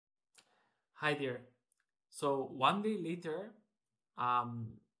Hi there. So one day later, I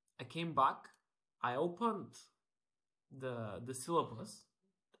came back. I opened the syllabus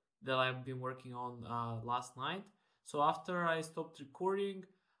that I've been working on last night. So after I stopped recording,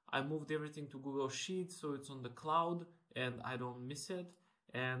 I moved everything to Google Sheets so it's on the cloud and I don't miss it.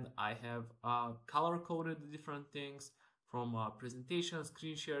 And I have color coded the different things from presentation,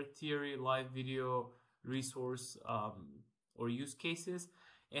 screen share, theory, live video, resource, or use cases.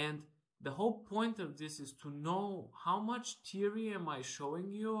 And the whole point of this is to know how much theory am I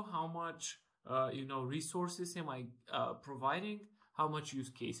showing you, how much resources am I providing, how much use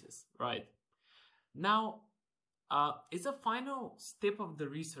cases, right? Now, it's a final step of the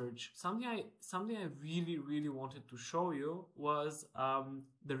research. Something I really wanted to show you was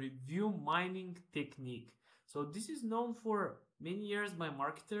the review mining technique. So this is known for many years by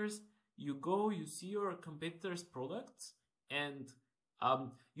marketers. You go, you see your competitors' products, and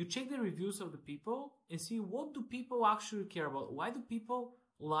you check the reviews of the people and see what do people actually care about. Why do people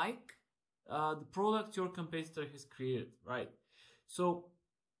like the product your competitor has created, right? So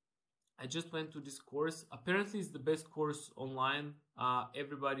I just went to this course. Apparently, it's the best course online.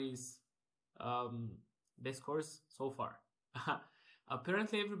 Everybody's best course so far.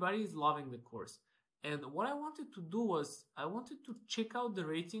 Apparently, everybody is loving the course. And what I wanted to do was I wanted to check out the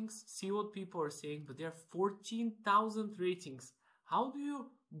ratings, see what people are saying. But there are 14,000 ratings. How do you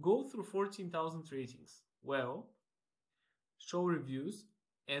go through 14,000 ratings? Well, show reviews,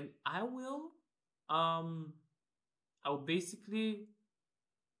 and I'll basically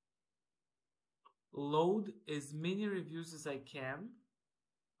load as many reviews as I can,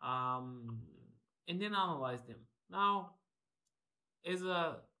 and then analyze them. Now, as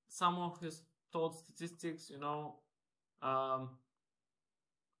someone who's taught statistics,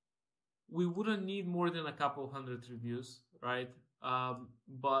 we wouldn't need more than a couple hundred reviews, right?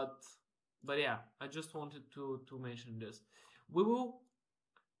 But yeah, I just wanted to mention this. We will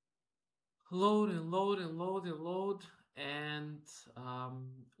load and load and load and load, and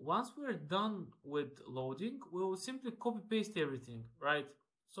once we're done with loading, we'll simply copy paste everything, right?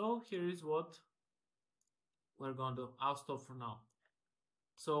 So here is what we're going to do. I'll stop for now.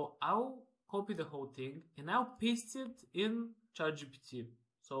 So I'll copy the whole thing and I'll paste it in ChatGPT.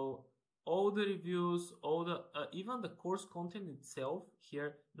 So all the reviews, all the even the course content itself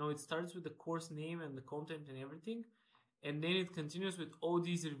here, it starts with the course name and the content and everything, and then it continues with all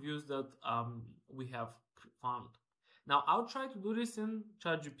these reviews that we have found. Now I'll try to do this in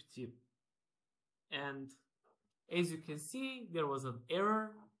ChatGPT, and as you can see, there was an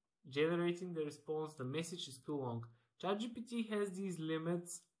error generating the response. The message is too long. ChatGPT has these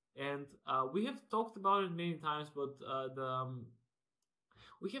limits, and we have talked about it many times, but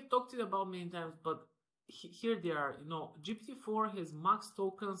here they are. GPT-4 has max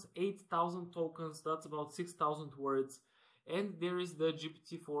tokens, 8,000 tokens. That's about 6,000 words. And there is the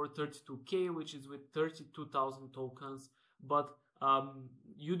GPT-4 32K, which is with 32,000 tokens. But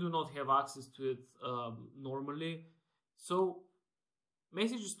you do not have access to it normally. So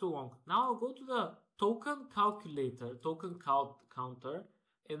message is too long. Now I'll go to the token calculator, token counter,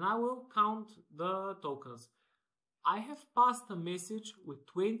 and I will count the tokens. I have passed a message with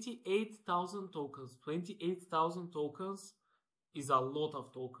 28,000 tokens. 28,000 tokens is a lot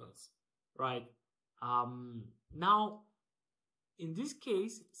of tokens, right? Now, in this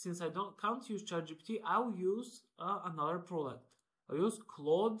case, since I can't use ChatGPT, I'll use another product. I'll use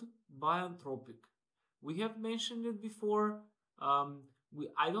Claude by Anthropic. We have mentioned it before.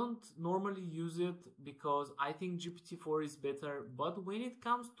 I don't normally use it because I think GPT-4 is better. But when it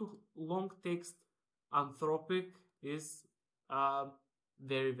comes to long text, Anthropic is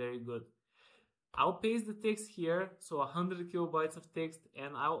very good. I'll paste the text here, so 100 kilobytes of text,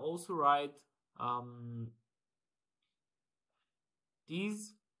 and I'll also write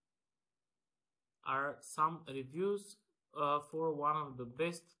these are some reviews for one of the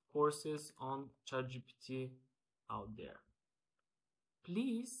best courses on ChatGPT out there.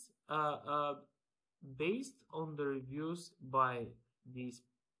 Please, based on the reviews by these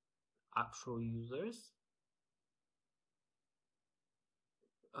actual users,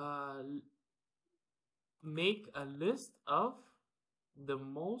 make a list of the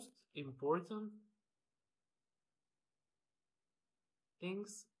most important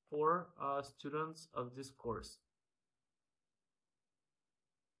things for students of this course.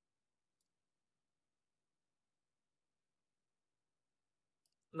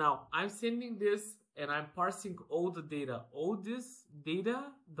 Now I'm sending this and I'm parsing all the data. All this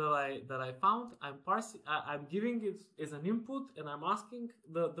data that I found, I'm giving it as an input, and I'm asking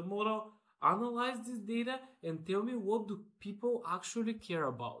the model, analyze this data and tell me what do people actually care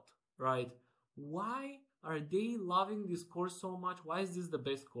about, right? why are they loving this course so much? Why is this the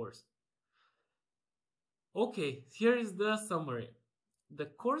best course? Okay, here is the summary. The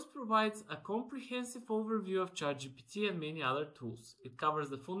course provides a comprehensive overview of ChatGPT and many other tools. It covers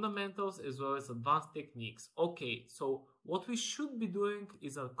the fundamentals as well as advanced techniques. Okay, so what we should be doing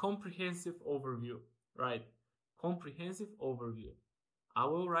is a comprehensive overview, right? Comprehensive overview. I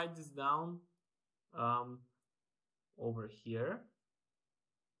will write this down over here.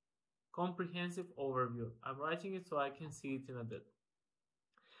 Comprehensive overview. I'm writing it so I can see it in a bit.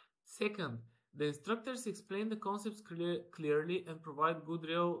 Second, the instructors explain the concepts clearly and provide good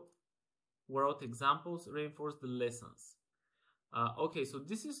real-world examples, reinforce the lessons. Okay, so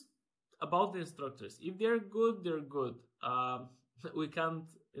this is about the instructors. If they're good, they're good. We can't,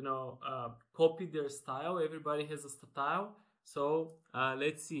 copy their style. Everybody has a style. So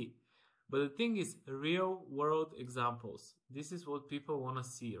let's see. But the thing is, real-world examples. This is what people want to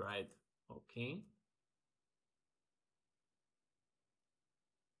see, right? Okay.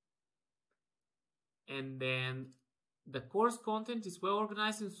 And then the course content is well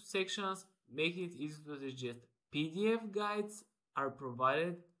organized into sections, making it easy to digest. PDF guides are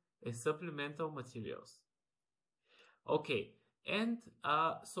provided as supplemental materials. Okay, and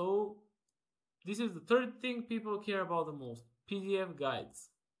so this is the third thing people care about the most, PDF guides.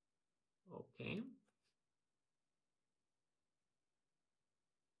 Okay.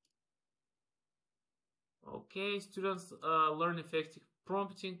 Okay, students learn effective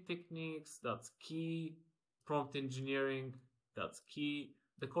prompting techniques, that's key. Prompt engineering, that's key.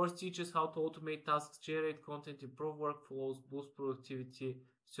 The course teaches how to automate tasks, generate content, improve workflows, boost productivity.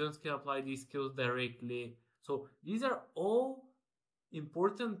 Students can apply these skills directly. So these are all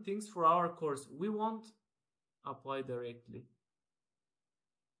important things for our course. We want apply directly.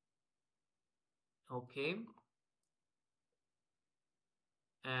 Okay.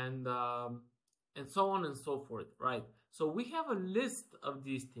 And so on and so forth, right? So we have a list of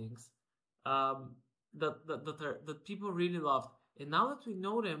these things that people really love, and now that we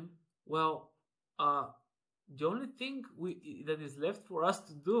know them, well, the only thing that is left for us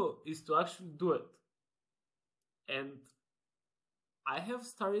to do is to actually do it. And I have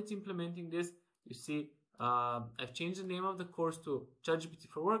started implementing this. You see, I've changed the name of the course to ChatGPT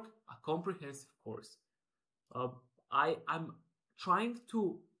for Work, a comprehensive course. I'm trying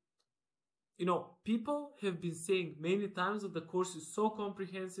to, people have been saying many times that the course is so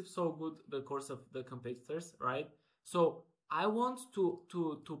comprehensive, so good, the course of the competitors, right? So I want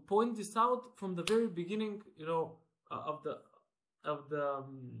to point this out from the very beginning, of the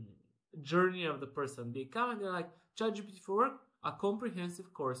journey of the person. They come and they're like, ChatGPT for Work, a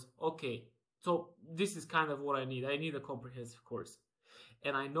comprehensive course. Okay, so this is kind of what I need. I need a comprehensive course.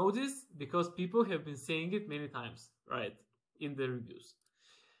 And I know this because people have been saying it many times, right, in the reviews.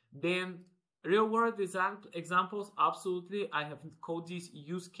 Then real world examples, absolutely. I have coded these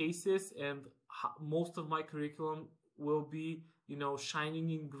use cases, and most of my curriculum will be, shining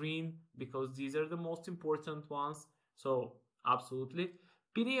in green because these are the most important ones. So absolutely.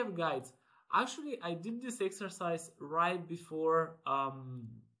 PDF guides. Actually, I did this exercise right before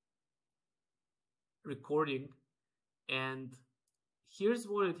recording, and here's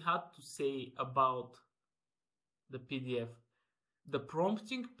what it had to say about the PDF. The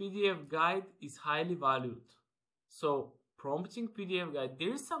prompting PDF guide is highly valued. So prompting PDF guide,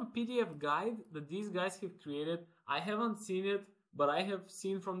 there is some PDF guide that these guys have created. I haven't seen it, but I have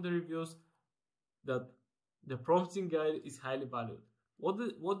seen from the reviews that the prompting guide is highly valued.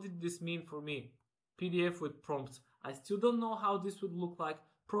 What did this mean for me? PDF with prompts. I still don't know how this would look like.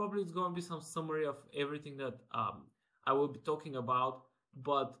 Probably it's going to be some summary of everything that I will be talking about,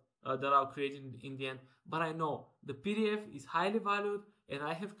 but that I'll create in the end. But I know the PDF is highly valued, and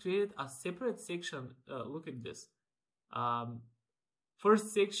I have created a separate section. Look at this.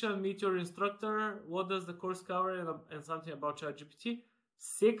 First section, meet your instructor. What does the course cover, and something about ChatGPT.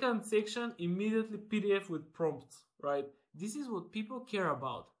 Second section, immediately PDF with prompts, right? This is what people care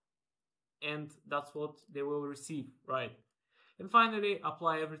about, and that's what they will receive, right? And finally,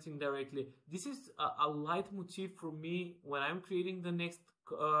 apply everything directly. This is a leitmotif for me when I'm creating the next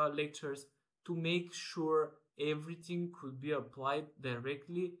lectures, to make sure everything could be applied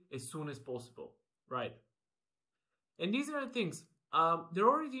directly as soon as possible, right? And these are the things. They're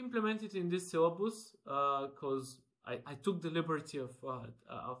already implemented in this syllabus because I took the liberty of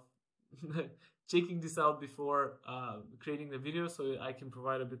checking this out before creating the video, so I can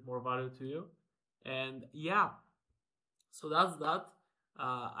provide a bit more value to you. And yeah, so that's that.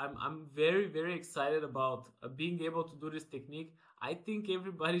 I'm very, very excited about being able to do this technique. I think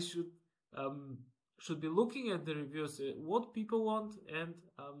everybody should be looking at the reviews, what people want, and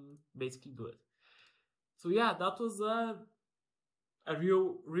basically do it. So yeah, that was a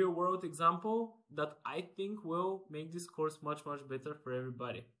real world example that I think will make this course much better for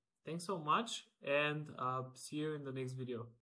everybody. Thanks so much, and see you in the next video.